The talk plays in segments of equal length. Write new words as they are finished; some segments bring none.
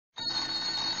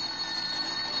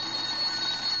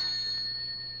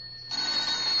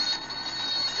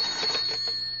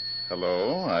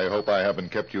Hello. I hope I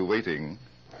haven't kept you waiting.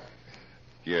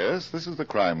 Yes, this is the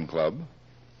Crime Club.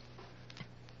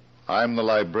 I'm the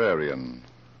librarian.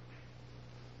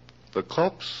 The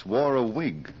corpse wore a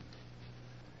wig.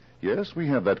 Yes, we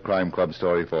have that Crime Club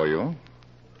story for you.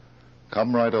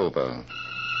 Come right over.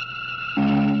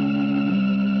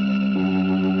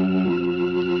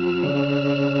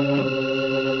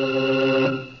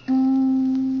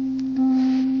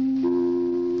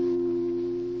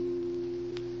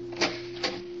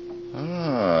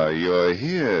 You're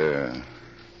here.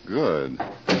 Good.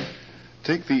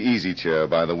 Take the easy chair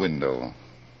by the window.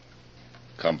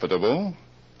 Comfortable?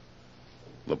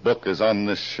 The book is on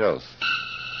this shelf.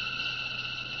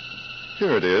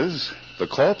 Here it is. The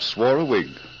Corpse Wore a Wig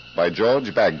by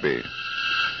George Bagby.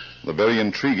 The very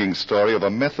intriguing story of a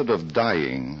method of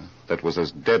dying that was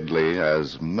as deadly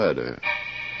as murder.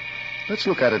 Let's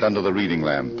look at it under the reading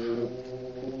lamp.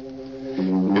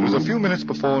 It was a few minutes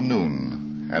before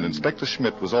noon, and Inspector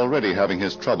Schmidt was already having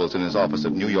his troubles in his office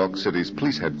at New York City's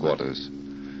police headquarters.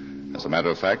 As a matter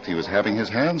of fact, he was having his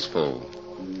hands full,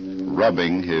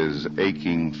 rubbing his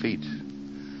aching feet.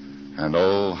 And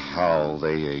oh, how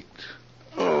they ached.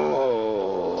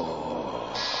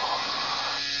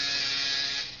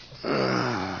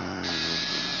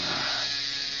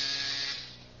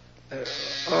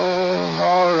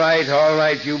 All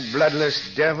right, you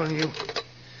bloodless devil, you.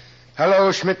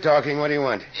 Hello, Schmidt talking. What do you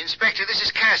want? Inspector, this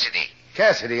is Cassidy.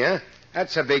 Cassidy, huh?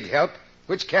 That's a big help.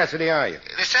 Which Cassidy are you?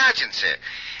 The sergeant, sir.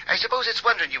 I suppose it's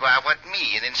wondering you are what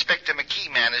me and Inspector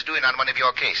McKee man is doing on one of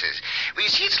your cases. Well, you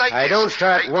see, it's like I don't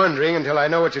start wondering until I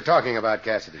know what you're talking about,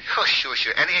 Cassidy. Oh, sure.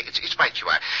 And it's right you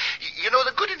are. You know,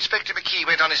 the good Inspector McKee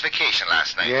went on his vacation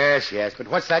last night. Yes, but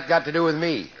what's that got to do with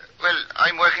me? Well,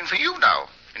 I'm working for you now.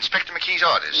 Inspector McKee's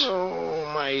orders. Oh,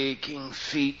 my aching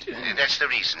feet. That's the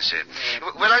reason, sir.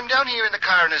 Well, I'm down here in the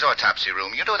coroner's autopsy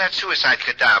room. You know that suicide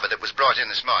cadaver that was brought in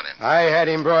this morning? I had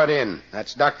him brought in.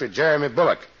 That's Dr. Jeremy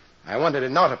Bullock. I wanted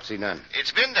an autopsy done.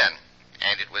 It's been done.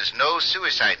 And it was no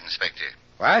suicide, Inspector.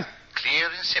 What? Clear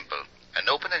and simple. An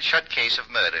open and shut case of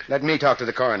murder. Let me talk to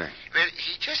the coroner. Well,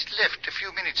 he just left a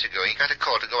few minutes ago. He got a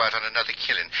call to go out on another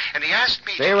killing. And he asked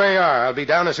me Stay where you are. I'll be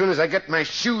down as soon as I get my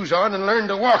shoes on and learn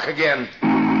to walk again.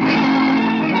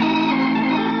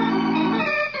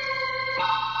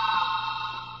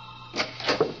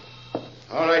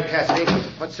 All right, Cassidy.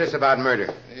 What's this about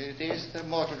murder? There's the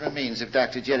mortal remains of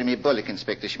Dr. Jeremy Bullock,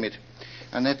 Inspector Schmidt,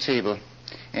 on that table.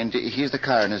 And here's the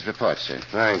coroner's report, sir.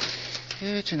 Thanks.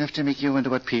 It's enough to make you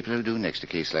wonder what people will do next a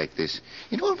case like this.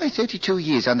 In all my 32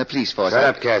 years on the police force... Shut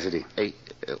up, Cassidy.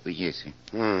 Yes,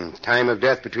 sir. Time of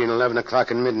death between 11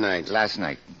 o'clock and midnight. Last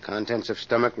night. Contents of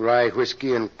stomach, rye,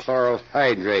 whiskey, and chloral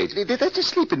hydrate. That's a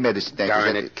sleeping medicine.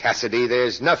 Darn it, Cassidy.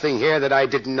 There's nothing here that I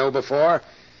didn't know before.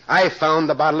 I found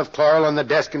the bottle of chloral on the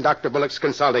desk in Dr. Bullock's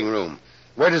consulting room.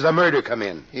 Where does the murder come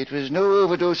in? It was no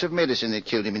overdose of medicine that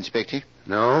killed him, Inspector.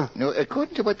 No? No,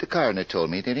 according to what the coroner told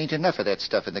me, there ain't enough of that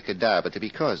stuff in the cadaver to be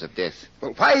cause of death.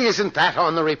 Well, why isn't that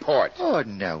on the report? Oh,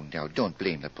 no, don't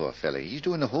blame the poor fella. He's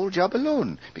doing the whole job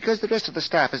alone, because the rest of the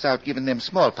staff is out giving them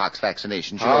smallpox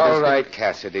vaccinations. All right,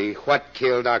 Cassidy. What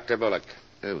killed Dr. Bullock?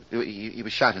 He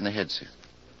was shot in the head, sir.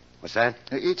 What's that?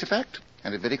 It's a fact.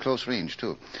 And at very close range,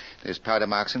 too. There's powder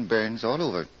marks and burns all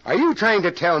over. Are you trying to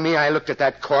tell me I looked at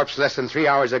that corpse less than 3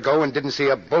 hours ago and didn't see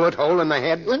a bullet hole in the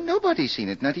head? Well, nobody's seen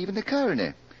it, not even the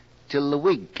coroner. Till the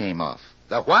wig came off.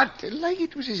 The what? Like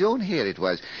it was his own hair, it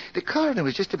was. The coroner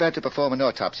was just about to perform an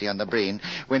autopsy on the brain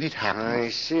when it happened. I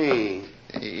see.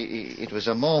 It was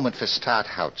a moment for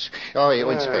start-outs. Oh,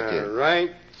 Inspector.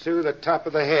 Right through the top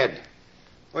of the head.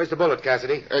 Where's the bullet,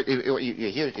 Cassidy?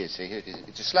 Here it is, sir. Here it is.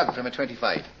 It's a slug from a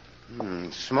 .25.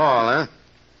 Small, huh?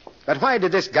 But why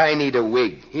did this guy need a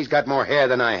wig? He's got more hair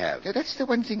than I have. That's the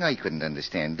one thing I couldn't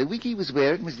understand. The wig he was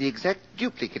wearing was the exact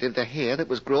duplicate of the hair that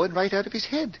was growing right out of his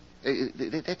head.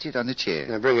 That's it on the chair.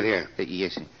 Now, bring it here.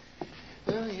 Yes, sir.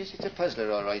 Oh, yes, it's a puzzler,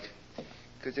 all right.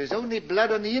 Because there's only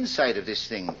blood on the inside of this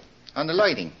thing. On the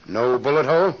lining. No bullet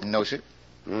hole? No, sir.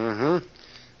 Mm-hmm.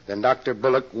 Then Dr.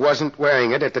 Bullock wasn't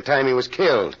wearing it at the time he was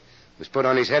killed. It was put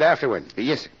on his head afterward.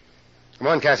 Yes, sir. Come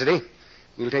on, Cassidy.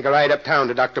 We'll take a ride uptown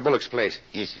to Dr. Bullock's place.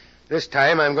 Yes, sir. This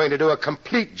time I'm going to do a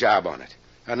complete job on it.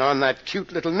 And on that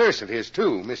cute little nurse of his,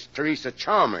 too, Miss Teresa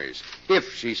Chalmers,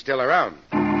 if she's still around.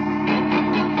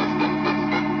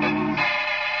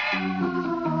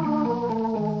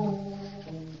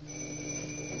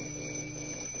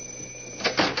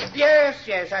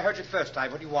 Yes, I heard you the first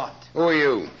time. What do you want? Who are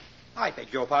you? I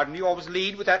beg your pardon. You always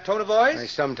lead with that tone of voice? I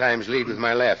sometimes lead with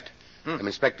my left. I'm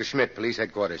Inspector Schmidt, police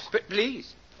headquarters.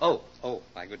 Please. Oh,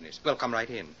 my goodness. Well, come right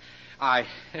in. I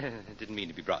didn't mean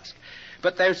to be brusque.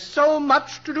 But there's so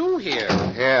much to do here.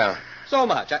 Yeah. So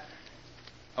much.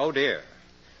 Oh, dear.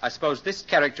 I suppose this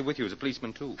character with you is a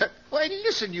policeman, too. Why,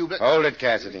 listen, you... Hold it,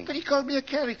 Cassidy. But he called me a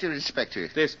character, Inspector.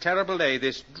 This terrible day,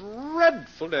 this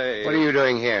dreadful day. What are you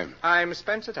doing here? I'm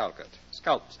Spencer Talcott,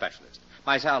 scalp specialist.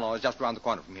 My salon is just around the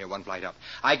corner from here, one flight up.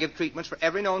 I give treatments for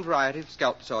every known variety of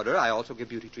scalp disorder. I also give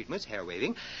beauty treatments, hair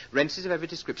waving, rinses of every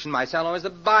description. My salon is the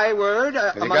byword.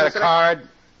 Have you got a card?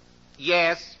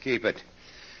 Yes. Keep it.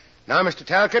 Now, Mr.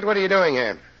 Talcott, what are you doing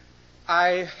here?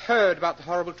 I heard about the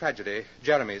horrible tragedy,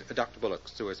 Jeremy's, Dr.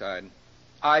 Bullock's suicide.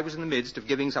 I was in the midst of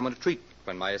giving someone a treatment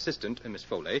when my assistant, Miss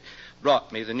Foley,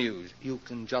 brought me the news. You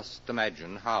can just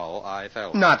imagine how I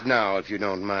felt. Not now, if you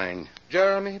don't mind.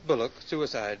 Jeremy Bullock,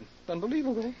 suicide.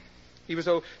 Unbelievable. He was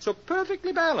so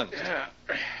perfectly balanced.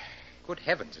 Good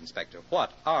heavens, Inspector,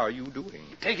 what are you doing?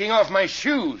 Taking off my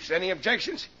shoes. Any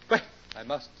objections? Well, I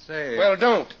must say... Well,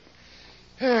 don't.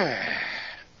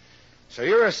 So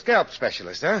you're a scalp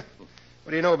specialist, huh?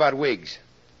 What do you know about wigs?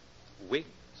 Wigs?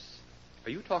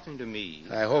 Are you talking to me?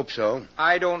 I hope so.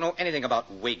 I don't know anything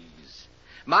about wigs.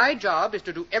 My job is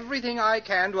to do everything I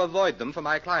can to avoid them for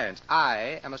my clients.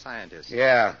 I am a scientist.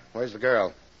 Yeah. Where's the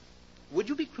girl? Would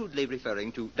you be crudely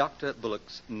referring to Dr.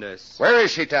 Bullock's nurse? Where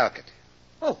is she, Talcott?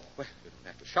 Oh, well, you don't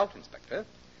have to shout, Inspector.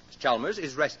 Miss Chalmers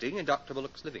is resting in Dr.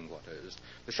 Bullock's living quarters.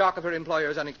 The shock of her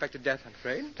employer's unexpected death, I'm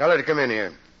afraid. Tell her to come in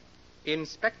here.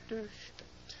 Inspector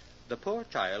Schmidt, the poor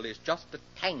child is just a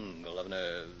tangle of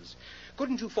nerves.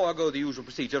 Couldn't you forego the usual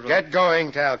procedure of... Get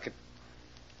going, Talcott.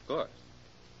 Of course.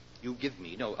 You give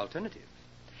me no alternative.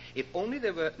 If only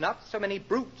there were not so many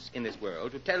brutes in this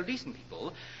world to tell decent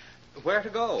people where to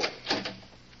go.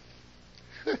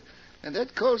 And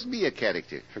that calls me a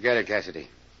character. Forget it, Cassidy.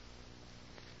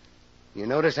 You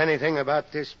notice anything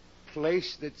about this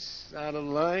place that's out of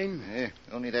line?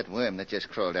 Only that worm that just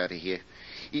crawled out of here.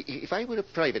 If I were a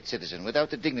private citizen without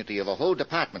the dignity of a whole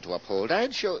department to uphold,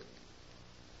 I'd show...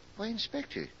 Why,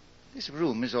 Inspector, this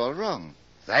room is all wrong.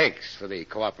 Thanks for the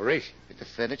cooperation. The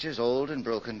furniture's old and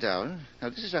broken down. Now,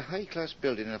 this is a high-class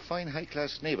building in a fine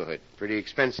high-class neighborhood. Pretty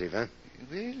expensive, huh?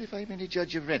 Well, if I'm any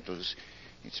judge of rentals,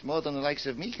 it's more than the likes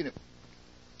of me can...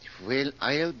 Well,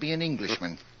 I'll be an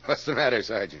Englishman. What's the matter,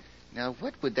 Sergeant? Now,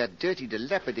 what would that dirty,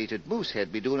 dilapidated moose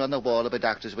head be doing on the wall of a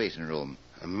doctor's waiting room?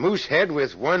 A moose head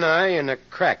with one eye and a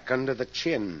crack under the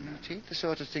chin. It ain't the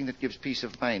sort of thing that gives peace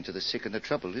of mind to the sick and the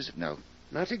troubled, is it now?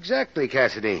 Not exactly,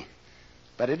 Cassidy.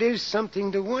 But it is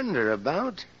something to wonder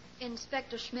about.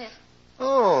 Inspector Schmidt.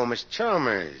 Oh, Miss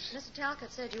Chalmers. Mr.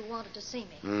 Talcott said you wanted to see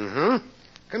me. Mm-hmm.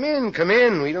 Come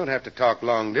in. We don't have to talk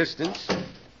long distance.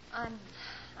 I'm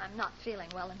not feeling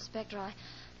well, Inspector. I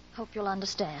hope you'll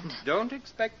understand. Don't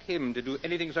expect him to do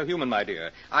anything so human, my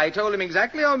dear. I told him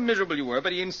exactly how miserable you were,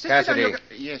 but he insisted Cassidy. on your...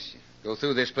 Yes, sir. Go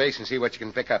through this place and see what you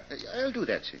can pick up. I'll do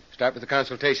that, sir. Start with the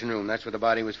consultation room. That's where the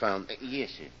body was found.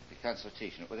 Yes, sir. The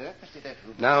consultation. Well, that must be that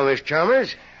room. Now, Miss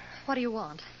Chalmers, What do you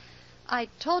want? I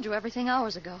told you everything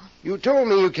hours ago. you told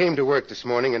me you came to work this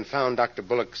morning and found Dr.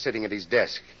 Bullock sitting at his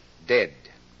desk, dead.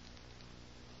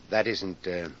 That isn't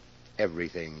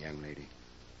everything, young lady.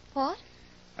 What?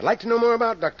 I'd like to know more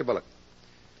about Dr. Bullock.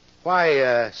 Why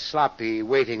a sloppy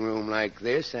waiting room like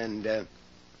this, and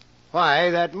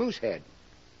why that moose head?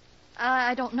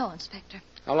 I don't know, Inspector.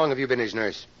 How long have you been his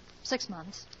nurse? 6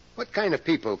 months. What kind of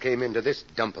people came into this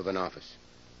dump of an office?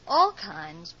 All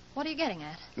kinds. What are you getting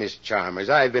at? Miss Chalmers,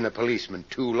 I've been a policeman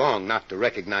too long not to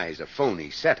recognize a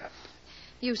phony setup.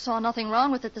 You saw nothing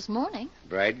wrong with it this morning.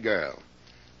 Bright girl.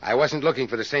 I wasn't looking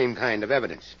for the same kind of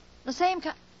evidence. The same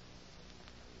kind...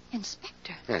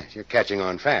 Inspector, Yes, you're catching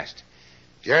on fast.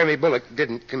 Jeremy Bullock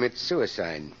didn't commit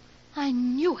suicide. I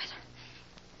knew it.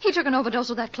 He took an overdose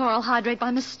of that chloral hydrate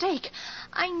by mistake.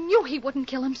 I knew he wouldn't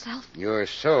kill himself. You're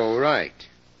so right.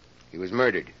 He was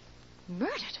murdered.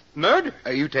 Murdered? Murder?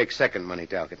 You take second money,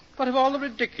 Talcott. What of all the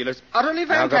ridiculous, utterly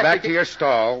Now fantastic... go back to your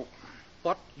stall.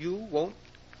 What you won't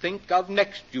think of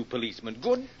next, you policeman.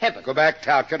 Good heavens. Go back,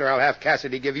 Talcott, or I'll have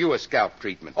Cassidy give you a scalp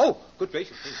treatment. Oh, good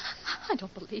gracious. Please. I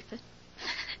don't believe it.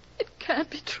 It can't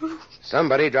be true.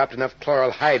 Somebody dropped enough chloral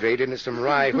hydrate into some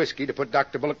rye whiskey to put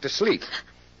Dr. Bullock to sleep,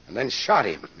 and then shot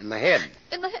him in the head.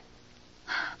 In the head.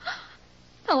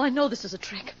 Now, I know this is a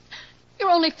trick.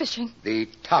 You're only fishing. The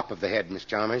top of the head, Miss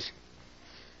Chalmers.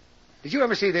 Did you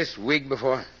ever see this wig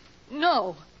before?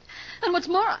 No. And what's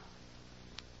more,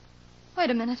 Wait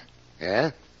a minute.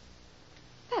 Yeah?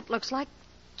 That looks like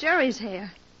Jerry's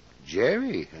hair.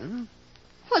 Jerry, huh?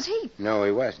 Was he? No,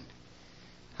 he wasn't.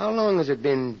 How long has it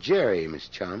been Jerry, Miss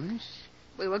Chalmers?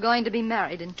 We were going to be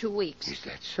married in 2 weeks. Is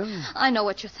that so? I know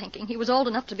what you're thinking. He was old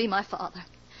enough to be my father.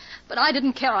 But I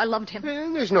didn't care. I loved him.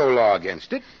 Well, there's no law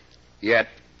against it. Yet.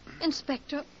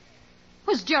 Inspector,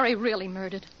 was Jerry really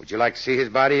murdered? Would you like to see his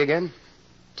body again?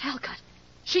 Talcott.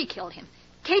 She killed him.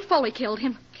 Kate Foley killed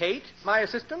him. Kate, my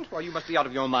assistant? Well, you must be out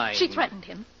of your mind. She threatened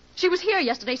him. She was here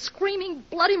yesterday screaming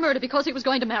bloody murder because he was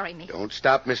going to marry me. Don't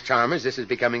stop, Miss Chalmers. This is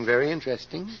becoming very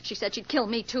interesting. She said she'd kill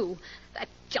me, too. That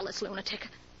jealous lunatic.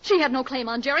 She had no claim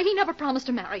on Jerry. He never promised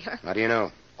to marry her. How do you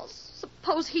know? Well,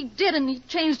 suppose he did and he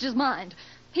changed his mind.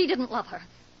 He didn't love her.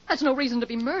 That's no reason to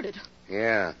be murdered.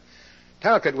 Yeah.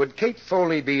 Talcott, would Kate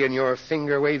Foley be in your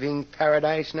finger-waving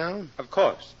paradise now? Of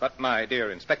course. But, my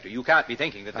dear Inspector, you can't be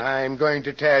thinking that... I'm going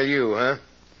to tell you, huh?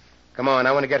 Come on,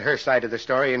 I want to get her side of the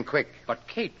story, and quick. But,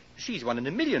 Kate, she's one in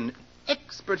a million.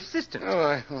 Expert assistant. Oh,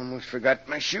 I almost forgot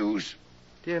my shoes.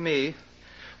 Dear me.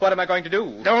 What am I going to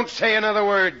do? Don't say another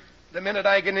word. The minute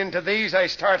I get into these, I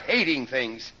start hating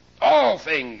things. All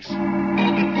things.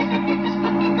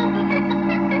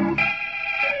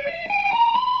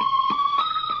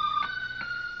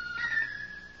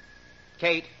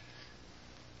 Kate.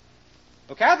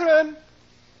 Oh, Catherine.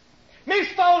 Miss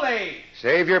Foley!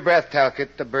 Save your breath,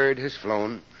 Talcott. The bird has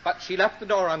flown. But she left the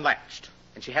door unlatched,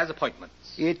 and she has appointments.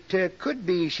 It could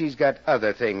be she's got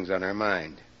other things on her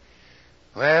mind.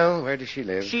 Well, where does she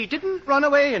live? She didn't run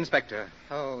away, Inspector.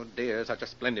 Oh, dear, such a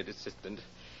splendid assistant.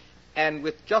 And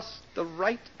with just the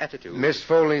right attitude. Miss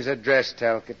Foley's address,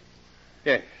 Talcott.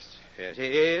 Yes,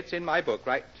 it's in my book,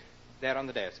 right there on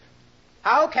the desk.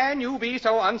 How can you be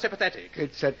so unsympathetic?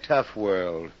 It's a tough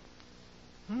world.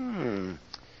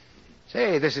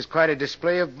 Say, this is quite a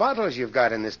display of bottles you've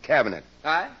got in this cabinet.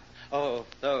 I? Oh,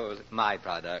 those are my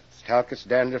products. Talcott's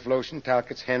dandruff lotion,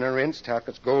 Talcott's henna rinse,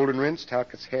 Talcott's golden rinse,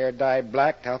 Talcott's hair dye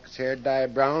black, Talcott's hair dye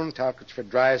brown, Talcott's for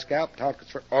dry scalp,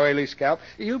 Talcott's for oily scalp.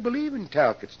 You believe in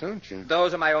Talcott's, don't you?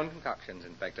 Those are my own concoctions,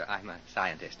 Inspector. I'm a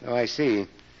scientist. Oh, I see.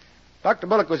 Dr.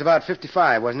 Bullock was about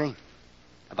 55, wasn't he?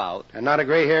 About? And not a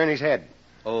gray hair in his head.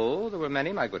 Oh, there were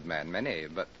many, my good man, many.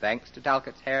 But thanks to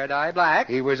Talcott's hair dye black...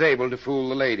 He was able to fool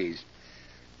the ladies.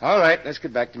 All right, let's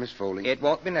get back to Miss Foley. It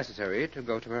won't be necessary to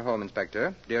go to her home,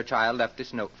 Inspector. Dear child left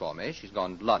this note for me. She's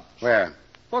gone to lunch. Where?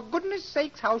 For goodness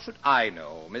sakes, how should I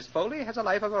know? Miss Foley has a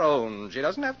life of her own. She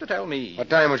doesn't have to tell me. What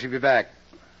time will she be back?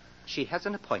 She has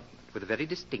an appointment with a very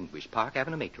distinguished Park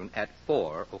Avenue matron at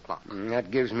 4 o'clock. That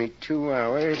gives me 2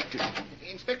 hours to...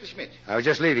 Inspector Schmidt. I was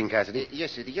just leaving, Cassidy.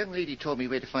 Yes, sir. The young lady told me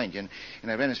where to find you,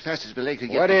 and I ran as fast as my leg could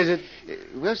get. What is it?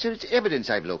 Well, sir, it's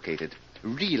evidence I've located.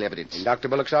 Real evidence. In Dr.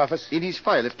 Bullock's office? In his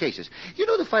file of cases. You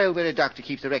know the file where a doctor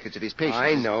keeps the records of his patients?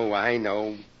 I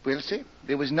know. Well, sir,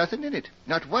 there was nothing in it.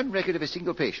 Not one record of a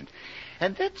single patient.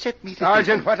 And that set me thinking...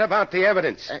 Sergeant, what about the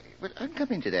evidence? Well, I'm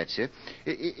coming to that, sir.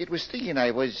 It was thinking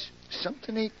I was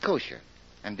something ain't kosher.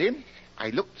 And then I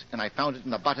looked and I found it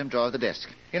in the bottom drawer of the desk.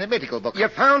 In a medical book. You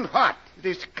found what?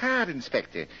 This card,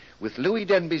 Inspector, with Louis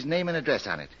Denby's name and address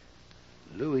on it.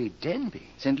 Louis Denby?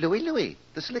 St. Louis,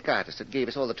 the slick artist that gave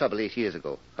us all the trouble 8 years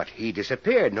ago. But he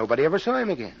disappeared. Nobody ever saw him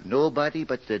again. Nobody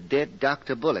but the dead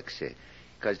Dr. Bullock, sir.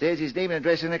 Because there's his name and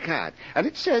address in the card. And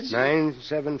it says...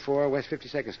 974 West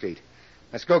 52nd Street.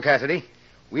 Let's go, Cassidy.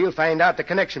 We'll find out the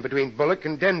connection between Bullock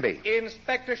and Denby.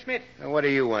 Inspector Schmidt. Now, what do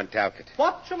you want, Talcott?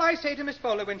 What shall I say to Miss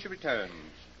Foley when she returns?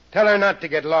 Tell her not to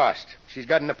get lost. She's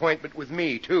got an appointment with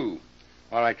me, too.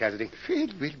 All right, Cassidy. Well,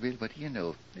 what do you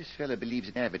know? This fella believes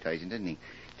in advertising, doesn't he?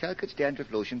 Talcott's dandruff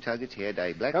lotion, Talcott's hair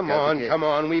dye black. Come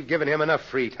on. We've given him enough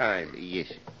free time.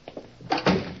 Yes.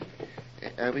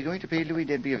 Are we going to pay Louis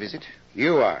Denby a visit?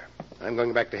 You are. I'm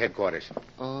going back to headquarters.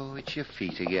 Oh, it's your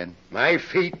feet again. My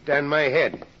feet and my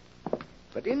head.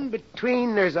 But in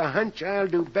between, there's a hunch I'll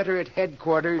do better at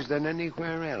headquarters than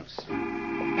anywhere else.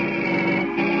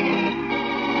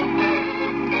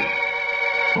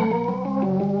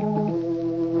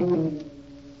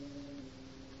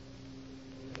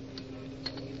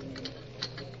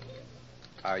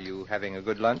 Are you having a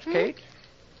good lunch, Kate?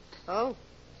 Oh,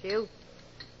 you.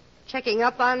 Checking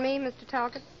up on me, Mr.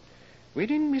 Talcott? We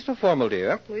needn't be so formal,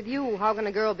 dear. With you, how can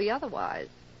a girl be otherwise?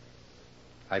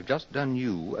 I've just done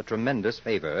you a tremendous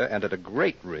favor and at a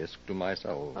great risk to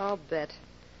myself. I'll bet.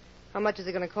 How much is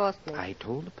it going to cost me? I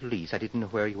told the police I didn't know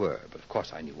where you were, but of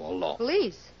course I knew all along.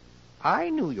 Police? I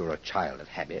knew you're a child of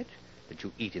habit, that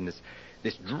you eat in this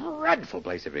dreadful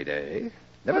place every day.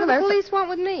 What do the police want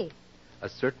with me? A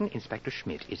certain Inspector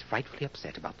Schmidt is frightfully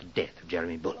upset about the death of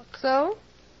Jeremy Bullock. So?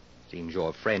 Seems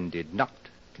your friend did not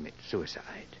commit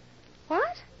suicide.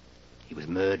 What? He was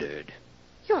murdered.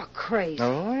 You're crazy.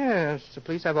 Oh, yes. The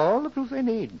police have all the proof they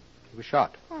need. He was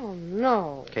shot. Oh,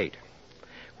 no. Kate,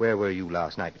 where were you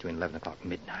last night between 11 o'clock and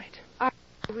midnight? I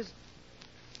was...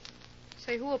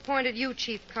 Say, who appointed you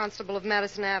Chief Constable of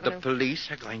Madison Avenue? The police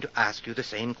are going to ask you the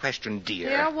same question, dear.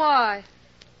 Yeah, why?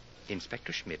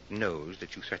 Inspector Schmidt knows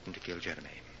that you threatened to kill Jeremy.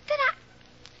 Did I?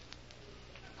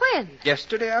 When?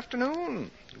 Yesterday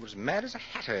afternoon. He was mad as a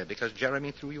hatter because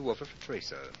Jeremy threw you over for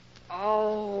Teresa.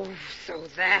 Oh, so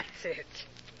that's it.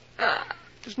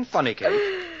 Isn't funny,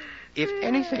 Kate? If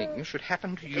anything should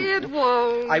happen to you... It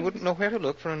won't. I wouldn't know where to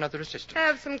look for another assistant.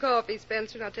 Have some coffee,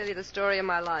 Spencer, and I'll tell you the story of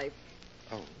my life.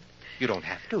 Oh, you don't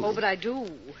have to. Oh, but I do.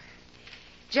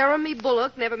 Jeremy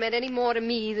Bullock never meant any more to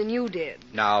me than you did.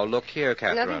 Now, look here,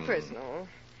 Catherine. Nothing personal.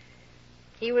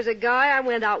 He was a guy I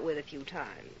went out with a few times.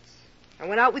 I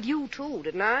went out with you, too,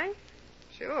 didn't I?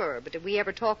 Sure, but did we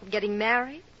ever talk of getting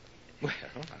married? Well,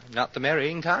 I'm not the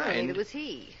marrying kind. Neither was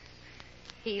he.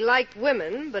 He liked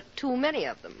women, but too many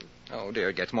of them. Oh, dear,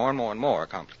 it gets more and more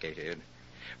complicated.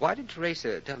 Why did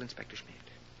Teresa tell Inspector Schmidt?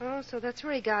 Oh, so that's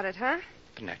where he got it, huh?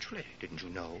 But naturally, didn't you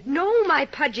know? No, my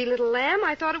pudgy little lamb.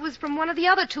 I thought it was from one of the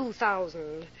other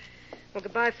 2,000. Well,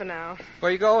 goodbye for now. Where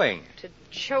are you going? To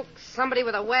choke somebody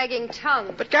with a wagging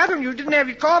tongue. But, Catherine, you didn't have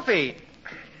your coffee.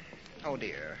 Oh,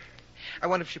 dear. I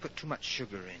wonder if she put too much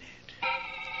sugar in it.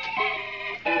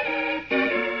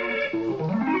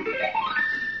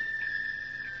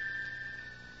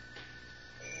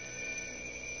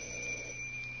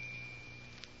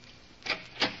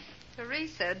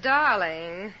 Teresa,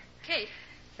 darling. Kate,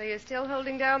 So you're still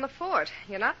holding down the fort.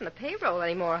 You're not in the payroll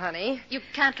anymore, honey. you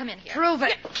can't come in here. Prove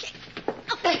it.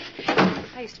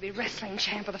 I used to be wrestling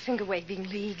champ of the finger waving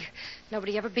league.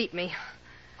 Nobody ever beat me.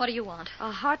 What do you want?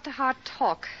 A heart-to-heart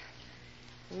talk.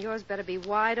 And yours better be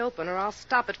wide open or I'll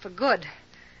stop it for good.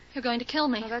 You're going to kill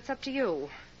me. Well, that's up to you.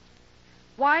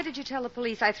 Why did you tell the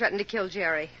police I threatened to kill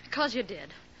Jerry? Because you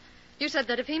did. You said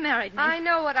that if he married me... I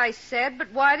know what I said,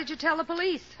 but why did you tell the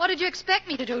police? What did you expect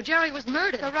me to do? Jerry was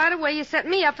murdered. So right away you set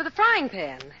me up for the frying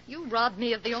pan. You robbed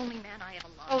me of the only man I ever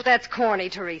loved. Oh, that's corny,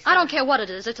 Teresa. I don't care what it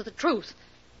is. It's the truth.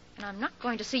 And I'm not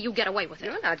going to see you get away with it.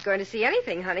 You're not going to see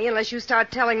anything, honey, unless you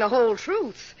start telling the whole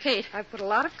truth. Kate. I've put a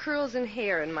lot of curls in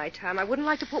hair in my time. I wouldn't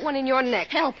like to put one in your neck.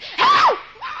 Help. Help!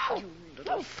 You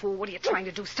little fool. What are you trying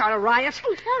to do? Start a riot?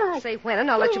 Say when,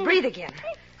 and I'll let you breathe again.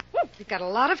 You've got a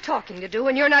lot of talking to do,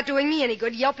 and you're not doing me any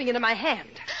good yelping into my hand.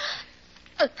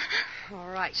 All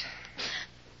right.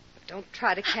 But don't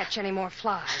try to catch any more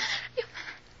flies.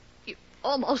 You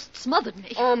almost smothered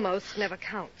me. Almost never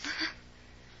counts.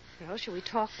 Well, shall we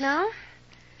talk now?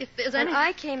 If there's When any...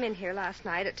 I came in here last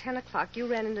night at 10 o'clock, you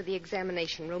ran into the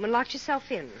examination room and locked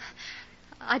yourself in.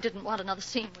 I didn't want another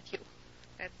scene with you.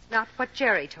 That's not what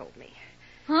Jerry told me.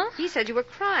 Huh? He said you were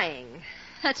crying.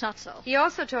 That's not so. He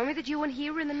also told me that you and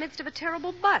he were in the midst of a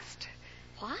terrible bust.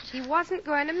 What? He wasn't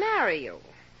going to marry you.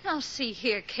 Now, see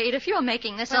here, Kate, if you're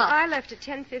making this When up... I left at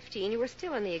 10:15, you were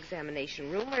still in the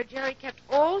examination room where Jerry kept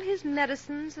all his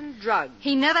medicines and drugs.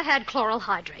 He never had chloral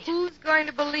hydrate. Who's going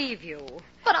to believe you?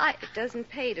 But It doesn't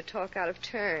pay to talk out of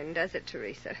turn, does it,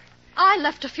 Teresa? I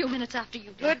left a few minutes after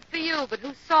you did. Good for you, but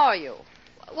who saw you?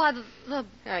 Why, the...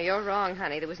 No, you're wrong,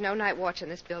 honey. There was no night watch in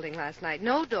this building last night.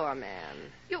 No doorman.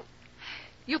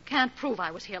 You can't prove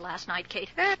I was here last night, Kate.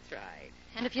 That's right.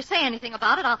 And if you say anything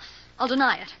about it, I'll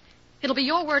deny it. It'll be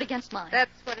your word against mine.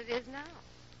 That's what it is now.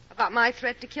 About my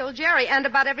threat to kill Jerry and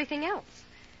about everything else.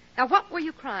 Now, what were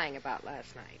you crying about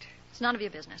last night? It's none of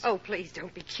your business. Oh, please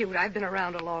don't be cute. I've been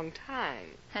around a long time.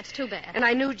 That's too bad. And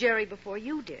I knew Jerry before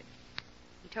you did.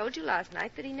 He told you last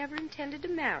night that he never intended to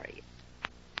marry you.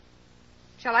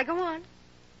 Shall I go on?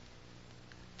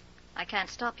 I can't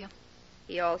stop you.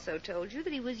 He also told you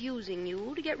that he was using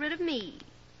you to get rid of me.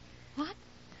 What?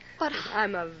 But...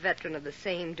 I'm a veteran of the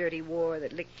same dirty war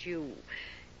that licked you.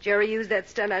 Jerry used that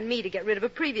stunt on me to get rid of a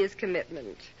previous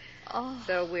commitment. Oh.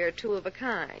 So we're two of a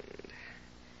kind.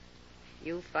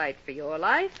 You fight for your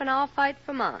life, and I'll fight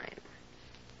for mine.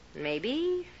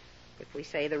 Maybe, if we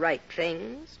say the right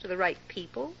things to the right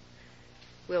people,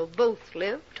 we'll both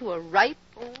live to a ripe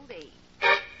old age.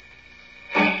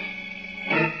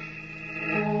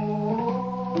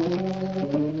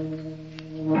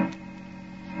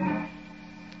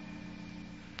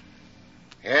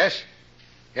 Yes?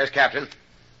 Yes, Captain.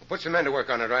 We'll put some men to work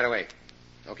on it right away.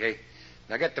 Okay.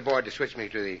 Now get the board to switch me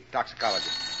to the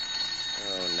toxicologist.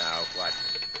 Oh, now what?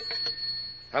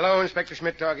 Hello, Inspector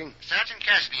Schmidt talking. Sergeant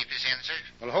Cassidy at this end, sir.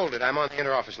 Well, hold it. I'm on the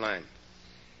inter-office line.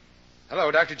 Hello,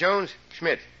 Dr. Jones.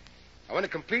 Schmidt. I want a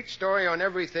complete story on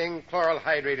everything chloral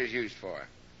hydrate is used for.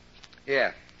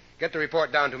 Yeah. Get the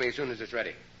report down to me as soon as it's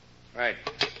ready. Right.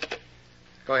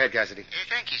 Go ahead, Cassidy.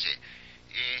 Thank you, sir.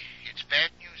 It's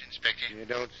bad news, Inspector. You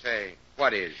don't say.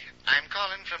 What is? I'm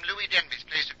calling from Louis Denby's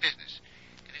place of business.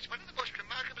 And it's one of the most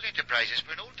remarkable enterprises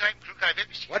for an old-time crook I've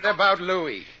ever seen. What about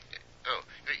Louis?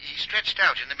 He's stretched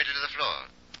out in the middle of the floor.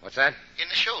 What's that? In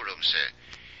the showroom, sir.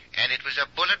 And it was a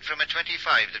bullet from a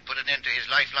 .25 that put an end to his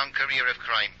lifelong career of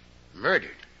crime.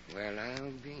 Murdered? Well,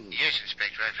 I'll be. Yes,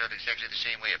 Inspector, I felt exactly the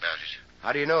same way about it.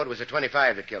 How do you know it was a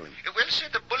 .25 that killed him? Well, sir,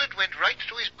 the bullet went right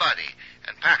through his body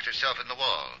and packed itself in the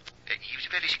wall. He was a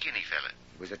very skinny fella.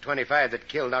 It was a .25 that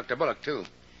killed Dr. Bullock, too.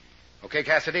 Okay,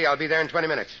 Cassidy, I'll be there in 20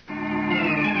 minutes.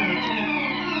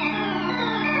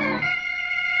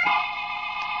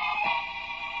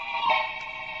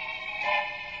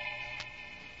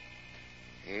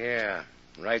 Yeah,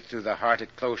 right through the heart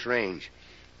at close range.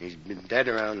 He's been dead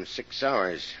around 6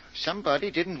 hours.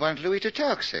 Somebody didn't want Louis to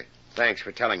talk, sir. Thanks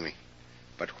for telling me.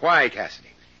 But why, Cassidy?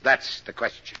 That's the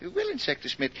question. Well, Inspector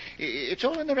Smith, it's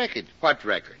all in the record. What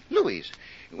record? Louis,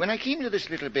 when I came to this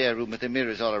little bare room with the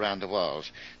mirrors all around the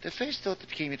walls, the first thought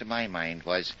that came into my mind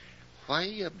was, why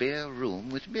a bare room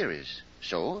with mirrors?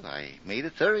 So I made a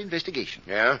thorough investigation.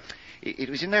 Yeah? It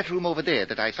was in that room over there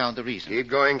that I found the reason. Keep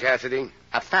going, Cassidy.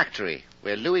 A factory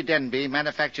where Louis Denby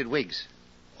manufactured wigs.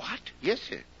 What? Yes,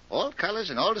 sir. All colors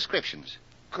and all descriptions.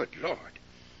 Good Lord.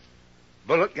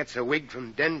 Bullock gets a wig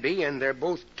from Denby, and they're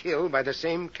both killed by the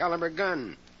same caliber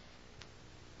gun.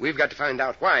 We've got to find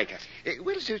out why, Cassidy.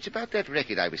 Well, sir, it's about that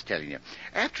record I was telling you.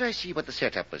 After I see what the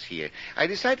setup was here, I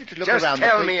decided to look Just around...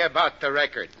 tell me about the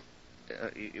record.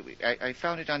 I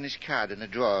found it on this card in the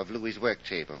drawer of Louis' work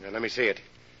table. Now, let me see it.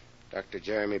 Dr.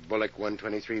 Jeremy Bullock,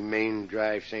 123 Main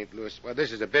Drive, St. Louis. Well,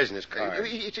 this is a business card.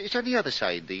 It's on the other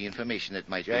side, the information that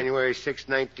might January 6,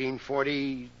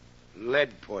 1940,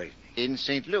 lead poisoning. be... In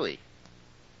St. Louis.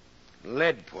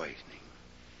 Lead poisoning.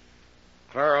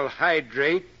 Chloral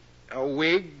hydrate, a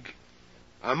wig,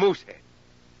 a moose head.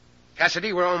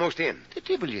 Cassidy, we're almost in. The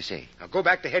devil, you say? Now go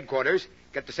back to headquarters,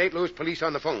 get the St. Louis police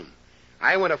on the phone.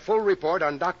 I want a full report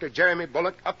on Dr. Jeremy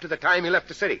Bullock up to the time he left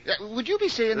the city. Would you be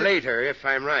saying that... Later, if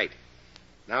I'm right.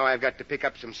 Now I've got to pick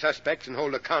up some suspects and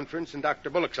hold a conference in Dr.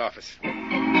 Bullock's office.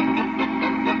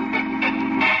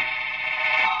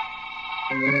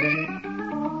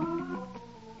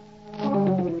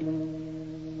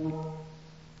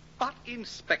 But,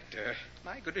 Inspector,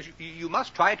 my goodness, you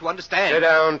must try to understand. Sit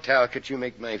down, Talcott. You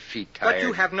make my feet tired. But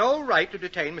you have no right to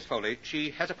detain Miss Foley.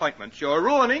 She has appointments. You're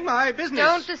ruining my business.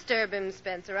 Don't disturb him,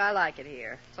 Spencer. I like it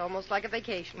here. It's almost like a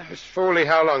vacation. Miss Foley,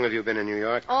 how long have you been in New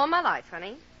York? All my life,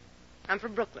 honey. I'm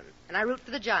from Brooklyn, and I root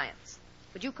for the Giants.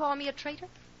 Would you call me a traitor?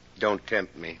 Don't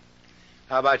tempt me.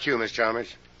 How about you, Miss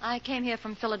Chalmers? I came here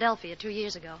from Philadelphia 2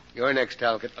 years ago. You're next,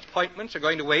 Talcott. Appointments are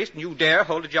going to waste, and you dare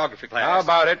hold a geography class. How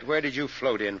about it? Where did you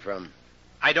float in from?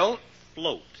 I don't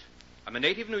float. I'm a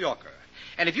native New Yorker.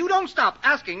 And if you don't stop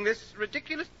asking this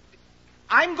ridiculous...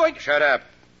 I'm going to... Shut up.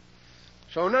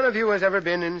 So none of you has ever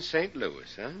been in St.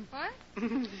 Louis, huh?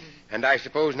 What? And I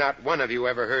suppose not one of you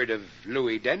ever heard of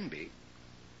Louis Denby.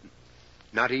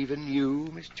 Not even you,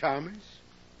 Miss Chalmers?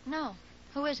 No.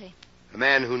 Who is he? A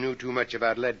man who knew too much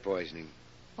about lead poisoning.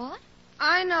 What?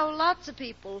 I know lots of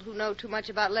people who know too much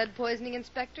about lead poisoning,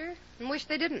 Inspector, and wish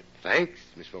they didn't. Thanks,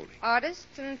 Miss Foley.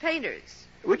 Artists and painters.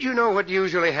 Would you know what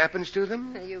usually happens to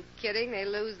them? Are you kidding? They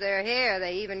lose their hair.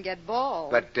 They even get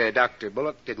bald. But Dr.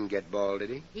 Bullock didn't get bald, did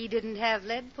he? He didn't have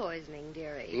lead poisoning,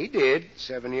 dearie. He did,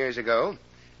 7 years ago.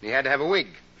 He had to have a wig.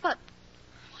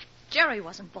 Jerry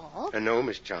wasn't bald. No,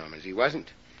 Miss Chalmers, he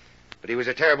wasn't. But he was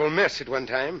a terrible mess at one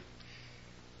time.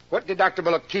 What did Dr.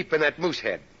 Bullock keep in that moose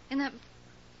head? In that...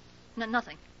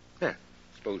 nothing.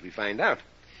 Suppose we find out.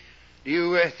 Do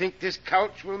you think this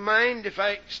couch will mind if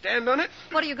I stand on it?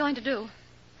 What are you going to do?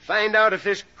 Find out if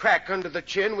this crack under the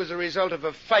chin was a result of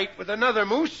a fight with another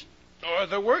moose or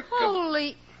the work of...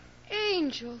 Holy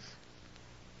angels.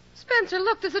 Spencer,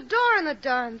 look, there's a door in the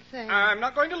darn thing. I'm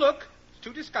not going to look. It's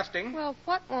too disgusting. Well,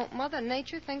 what won't Mother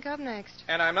Nature think of next?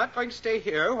 And I'm not going to stay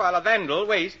here while a vandal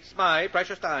wastes my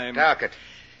precious time. Talcott.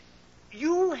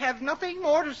 You have nothing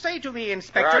more to say to me, There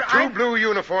Inspector. are two blue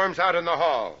uniforms out in the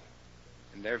hall.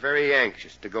 And they're very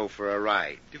anxious to go for a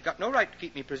ride. You've got no right to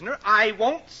keep me prisoner. I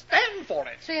won't stand for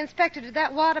it. Say, Inspector, did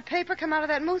that wad of paper come out of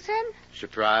that moose head?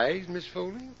 Surprised, Miss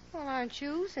Foley? Well, aren't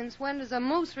you? Since when does a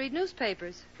moose read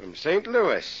newspapers? From St.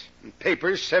 Louis. And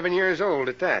papers 7 years old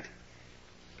at that.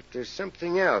 But there's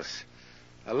something else.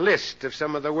 A list of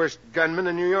some of the worst gunmen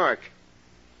in New York.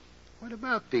 What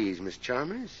about these, Miss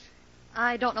Chalmers?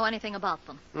 I don't know anything about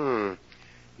them.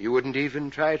 You wouldn't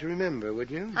even try to remember, would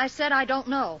you? I said I don't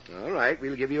know. All right,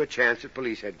 we'll give you a chance at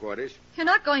police headquarters. You're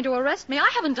not going to arrest me.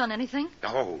 I haven't done anything.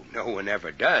 Oh, no one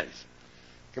ever does.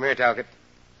 Come here, Talcott.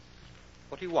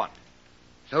 What do you want?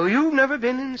 So you've never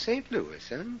been in St. Louis,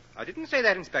 huh? I didn't say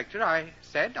that, Inspector. I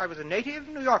said I was a native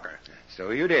New Yorker.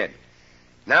 So you did.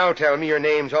 Now tell me your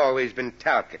name's always been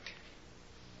Talcott.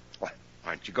 What,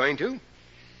 aren't you going to?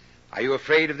 Are you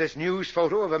afraid of this news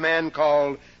photo of a man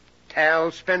called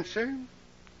Tal Spencer?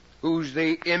 Who's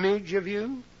the image of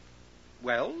you?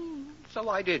 Well, so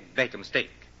I did make a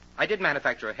mistake. I did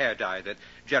manufacture a hair dye that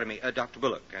Dr.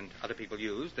 Bullock, and other people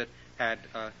used that had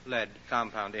a lead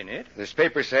compound in it. This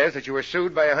paper says that you were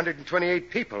sued by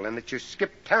 128 people and that you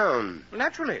skipped town. Well,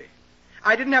 naturally.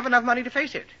 I didn't have enough money to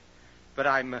face it. But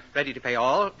I'm ready to pay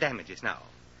all damages now.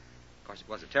 Of course, it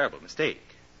was a terrible mistake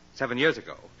 7 years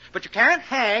ago. But you can't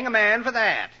hang a man for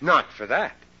that. Not for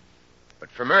that,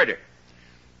 but for murder.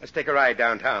 Let's take a ride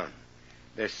downtown.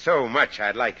 There's so much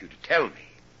I'd like you to tell me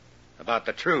about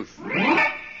the truth.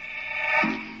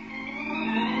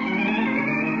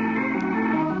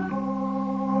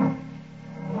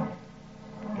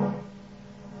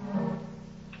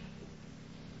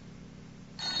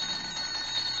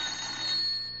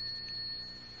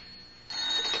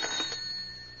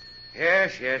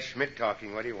 Yes, Schmidt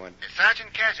talking. What do you want?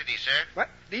 Sergeant Cassidy, sir. What?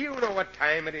 Do you know what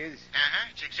time it is?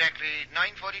 It's exactly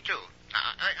 9:42.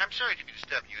 I'm sorry to be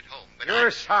disturbing you at home, but You're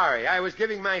sorry. I was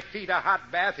giving my feet a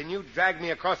hot bath and you dragged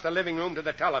me across the living room to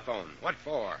the telephone. What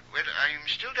for? Well, I'm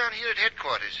still down here at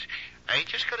headquarters. I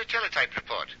just got a teletype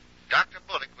report. Dr.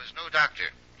 Bullock was no doctor.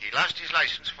 He lost his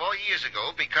license 4 years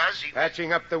ago because he...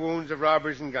 Patching up the wounds of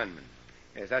robbers and gunmen.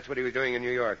 Yes, that's what he was doing in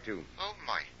New York, too. Oh,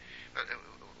 my.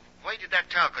 Why did that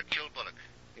Talcott kill Bullock?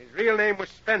 His real name was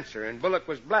Spencer, and Bullock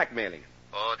was blackmailing him.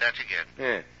 Oh, that again.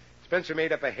 Yeah. Spencer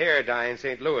made up a hair dye in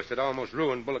St. Louis that almost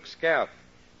ruined Bullock's scalp.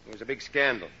 It was a big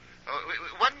scandal.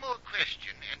 One more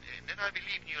question, and then I'll be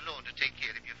leaving you alone to take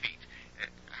care of your feet.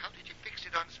 How did you fix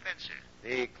it on Spencer?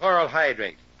 The chloral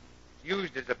hydrate.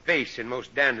 Used as a base in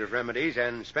most dandruff remedies,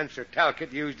 and Spencer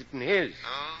Talcott used it in his.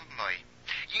 Oh, my.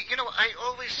 You know, I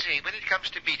always say when it comes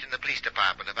to beating the police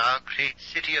department of our great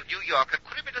city of New York, a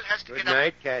criminal has to Good get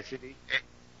night, Cassidy.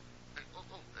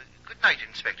 Good night,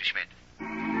 Inspector Schmidt.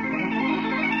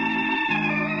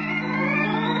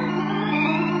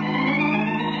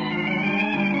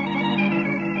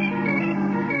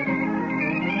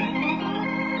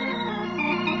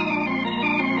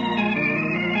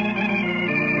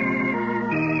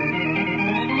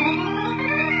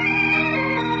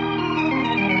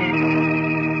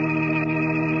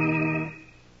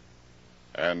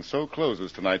 And so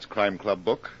closes tonight's Crime Club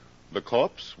book, The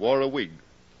Corpse Wore a Wig,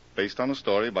 based on a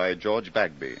story by George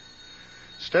Bagby.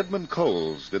 Stedman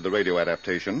Coles did the radio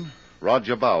adaptation.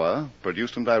 Roger Bauer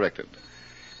produced and directed.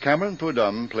 Cameron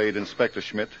Prudhomme played Inspector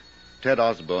Schmidt. Ted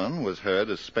Osborne was heard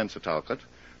as Spencer Talcott.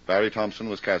 Barry Thompson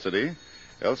was Cassidy.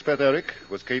 Elspeth Eric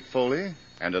was Kate Foley.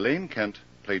 And Elaine Kent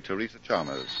played Teresa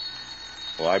Chalmers.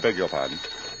 Oh, I beg your pardon.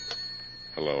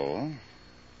 Hello.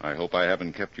 I hope I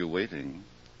haven't kept you waiting.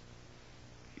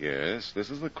 Yes,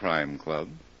 this is the Crime Club.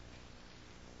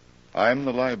 I'm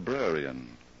the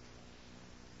librarian.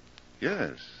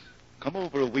 Yes, come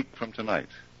over a week from tonight.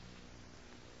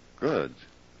 Good.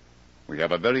 We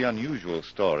have a very unusual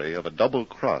story of a double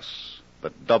cross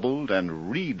that doubled and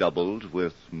redoubled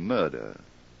with murder.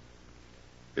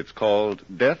 It's called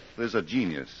Death is a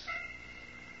Genius.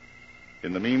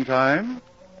 In the meantime,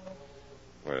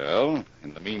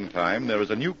 there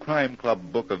is a new Crime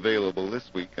Club book available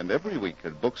this week and every week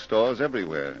at bookstores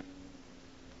everywhere.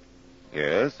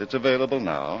 Yes, it's available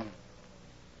now.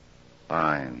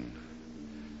 Fine.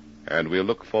 And we'll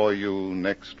look for you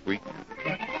next week.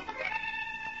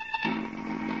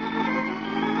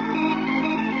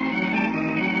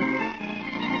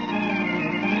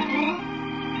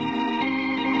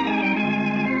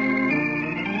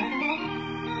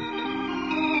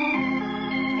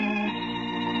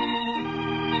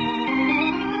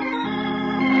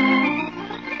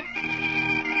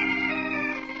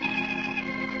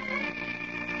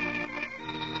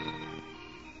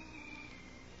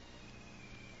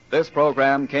 This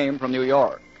program came from New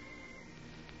York.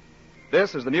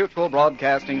 This is the Mutual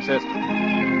Broadcasting System.